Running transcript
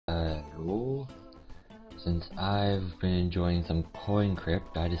cool. Since I've been enjoying some coin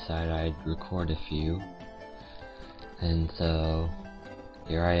Crypt, I decided I'd record a few. And so,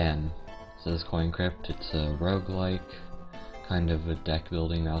 here I am. So this coin Crypt, it's a roguelike, kind of a deck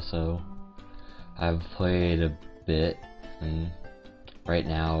building also. I've played a bit, and right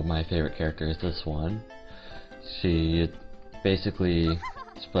now my favorite character is this one. She basically,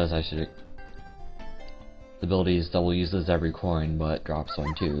 suppose I should. The ability is double uses every coin, but drops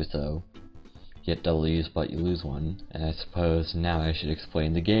one too, so you get double use, but you lose one. And I suppose now I should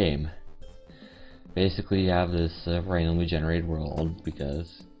explain the game. Basically, you have this randomly generated world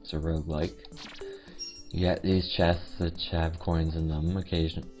because it's a roguelike. You get these chests that have coins in them,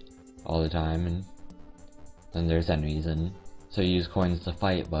 all the time, and then there's enemies, and so you use coins to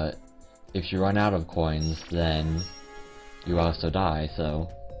fight. But if you run out of coins, then you also die. So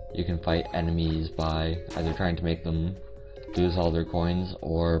you can fight enemies by either trying to make them lose all their coins,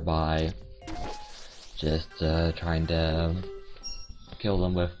 or by just trying to kill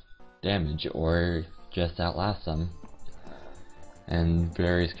them with damage, or just outlast them. And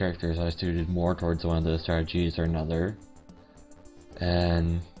various characters are suited more towards one of those strategies or another.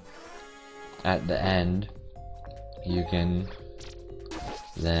 And at the end, you can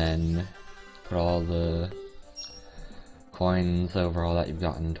then put all the coins overall that you've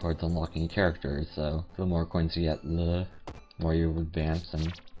gotten towards unlocking characters. So the more coins you get, the more you advance,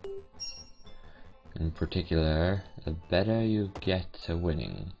 and in particular, the better you get to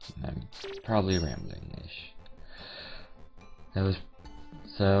winning. I'm probably rambling-ish.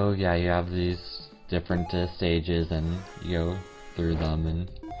 So yeah, you have these different stages, and you go through them,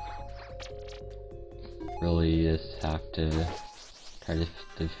 and really you just have to try to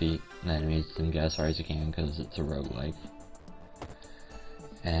defeat enemies and get as far as you can, because it's a roguelike.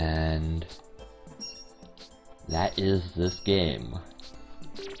 And that is this game.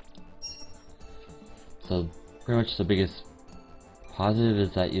 So pretty much the biggest positive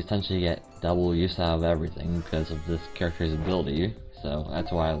is that you essentially get double use out of everything because of this character's ability, so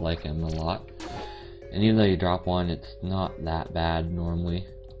that's why I like him a lot. And even though you drop one, it's not that bad normally.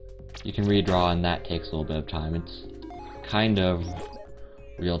 You can redraw, and that takes a little bit of time. It's kind of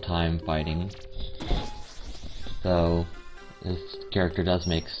real-time fighting. So this character does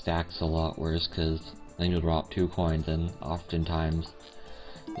make stacks a lot worse, because then you'll drop 2 coins, and oftentimes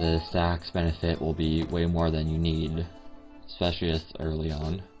the stacks benefit will be way more than you need, especially as early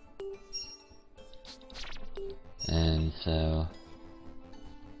on. And so,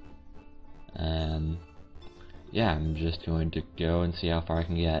 yeah, I'm just going to go and see how far I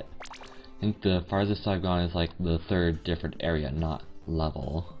can get. I think the farthest I've gone is like the 3rd different area, not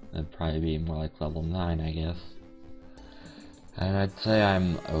level. It'd probably be more like level 9, I guess. And I'd say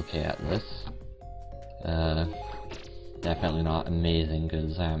I'm okay at this. Definitely not amazing,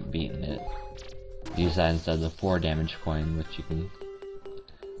 because I haven't beaten it. Use that instead of the 4 damage coin, which you can.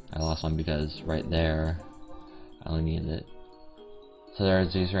 I lost one because right there, I only needed it. So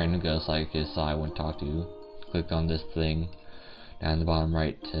there's these random ghosts like I saw I wouldn't talk to. Click on this thing down the bottom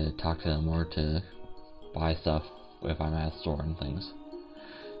right to talk to them, or to buy stuff if I'm at a store and things.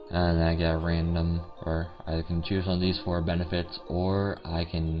 And then I get a random, or I can choose one of these 4 benefits, or I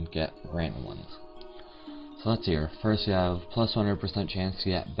can get random ones. So let's see here. First, you have plus 100% chance to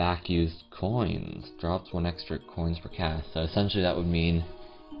get back used coins. Drops 1 extra coins per cast. So essentially that would mean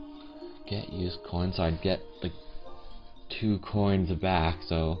get used coins. So I'd get like 2 coins back.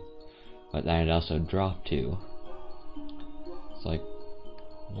 So, but then I'd also drop 2. It's like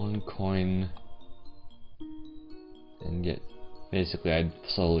 1 coin, and get. Basically, I'd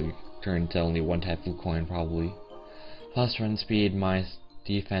slowly turn to only 1 type of coin probably. Plus run speed, minus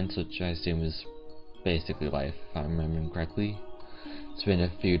defense, which I assume is basically life, if I'm remembering correctly. It's been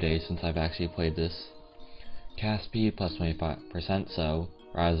a few days since I've actually played this. Cast speed plus 25%, so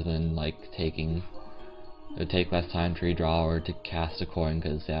rather than like it would take less time to redraw or to cast a coin,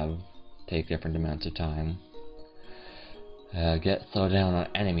 because they take different amounts of time. Get slowed down on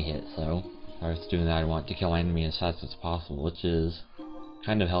enemy hits, so if I was doing that, I want to kill my enemy as fast as possible, which is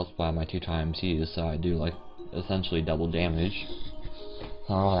kind of helped by my 2 times use, so I do like essentially double damage. It's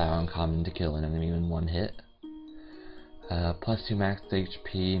not all that uncommon to kill an enemy in 1 hit. Plus 2 max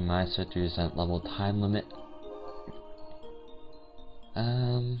HP, minus 50% level time limit.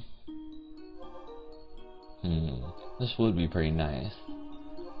 This would be pretty nice.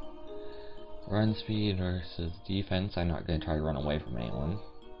 Run speed versus defense. I'm not going to try to run away from anyone.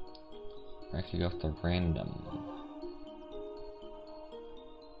 I actually go for random.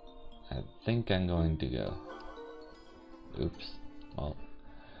 I think I'm going to go. Oops. Well,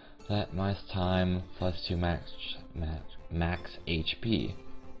 that minus time plus 2 max HP.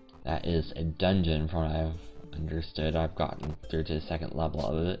 that is a dungeon from what I've understood. I've gotten through to the second level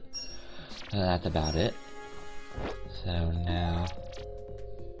of it. So that's about it. So now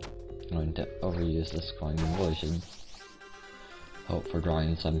I'm going to overuse this coin. I really should hope for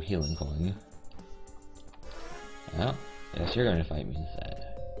drawing some healing coin. Well, yes, you're going to fight me instead.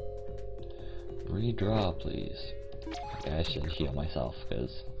 Redraw, please. Okay, I should heal myself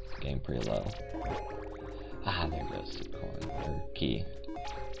because I'm getting pretty low. Ah, there goes the coin, or key.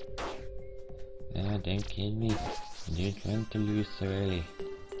 No, don't kid me. You didn't want to lose so early.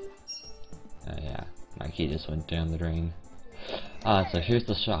 Oh yeah, my key just went down the drain. So here's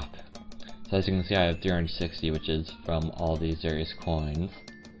the shop. So as you can see, I have 360, which is from all these various coins.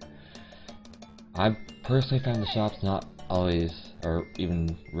 I personally found the shop's not always, or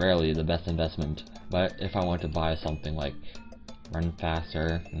even rarely, the best investment. But if I want to buy something like run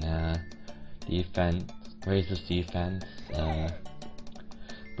faster, nah, defense, raises defense,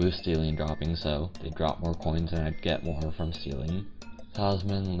 boost stealing and dropping, so they drop more coins and I'd get more from stealing.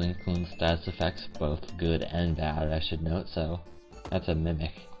 Talisman, Lincoln, status effects, both good and bad, I should note, so that's a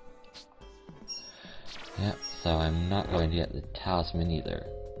mimic. Yep, so I'm not going to get the talisman either.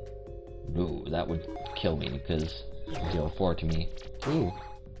 Ooh, that would kill me, because it deal 4 to me. Ooh,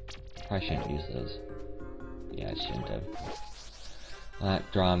 I shouldn't use those. Yeah, I shouldn't have.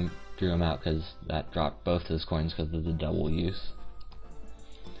 That drew him out because that dropped both those coins because of the double use.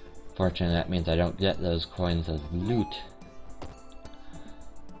 Fortunately, that means I don't get those coins as loot.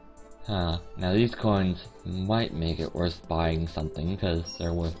 Now these coins might make it worth buying something because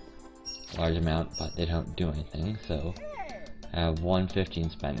they're worth a large amount, but they don't do anything, so I have 115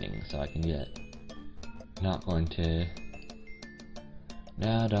 spending, so I can get. Not going to. No,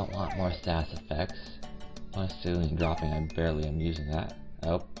 I don't want more status effects. My stealing and dropping, I barely am using that.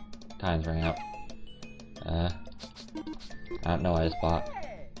 Oh, time's running out. I don't know what I just bought.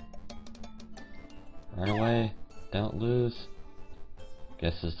 Run away, don't lose.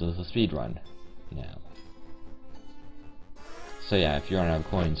 Guess this is a speed run. No. So yeah, if you run out of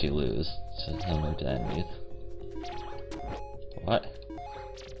coins, you lose. So similar to enemies. What?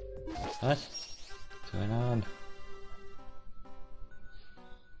 What's going on?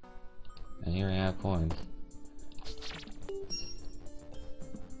 And here I have coins.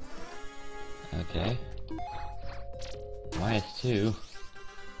 Okay. -2.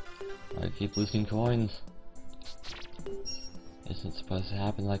 I keep losing coins. Isn't supposed to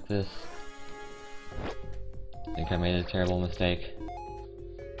happen like this. I think I made a terrible mistake.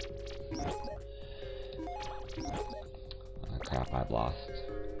 Oh crap, I've lost.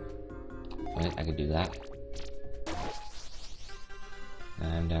 Wait, I could do that.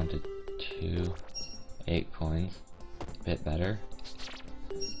 And I'm down to 8 coins. Bit better.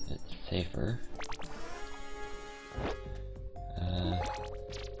 It's safer.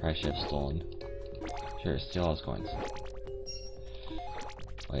 Probably should have stolen. Sure, steal all those coins.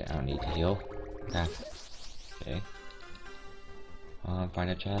 Wait, I don't need to heal. Ah. Okay. Find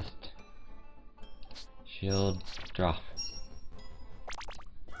a chest. Shield, drop.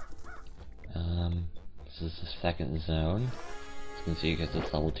 This is the second zone. As you can see, because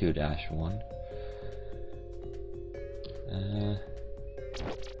it's level 2-1. I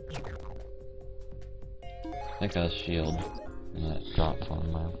think I was shield. And that dropped one of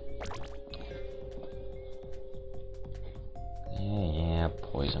mine. Yeah,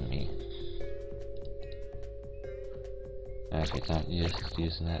 poison me. Actually, it's not just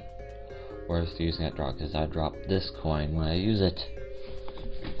using that. Or just using that drop, because I drop this coin when I use it.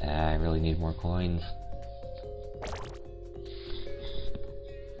 I really need more coins.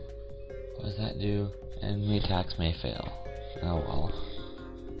 What does that do? Enemy attacks may fail. Oh well.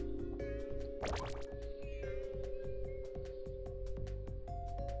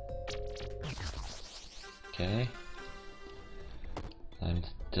 Okay. I'm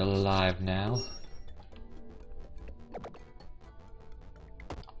still alive now.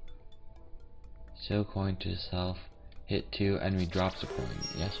 Show coin to self. Hit 2, enemy drops a coin.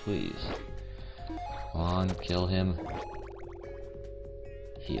 Yes, please. Come on, kill him.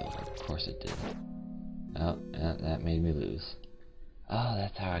 Heal. Of course it did. Oh, that made me lose. Oh,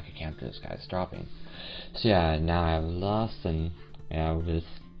 that's how I could counter this guy's dropping. So yeah, now I have lost, and I have this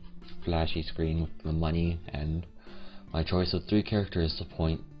flashy screen with the money and my choice of 3 characters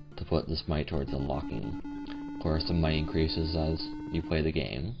to put this money towards unlocking. Of course, the money increases as you play the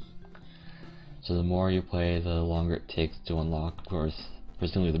game. So the more you play, the longer it takes to unlock. Of course,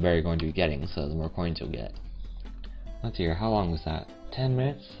 presumably the better you're going to be getting, so the more coins you'll get. Let's hear, how long was that? 10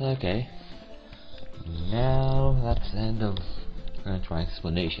 minutes? Okay. Now, that's the end of my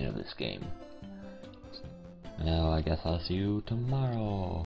explanation of this game. Now, I guess I'll see you tomorrow.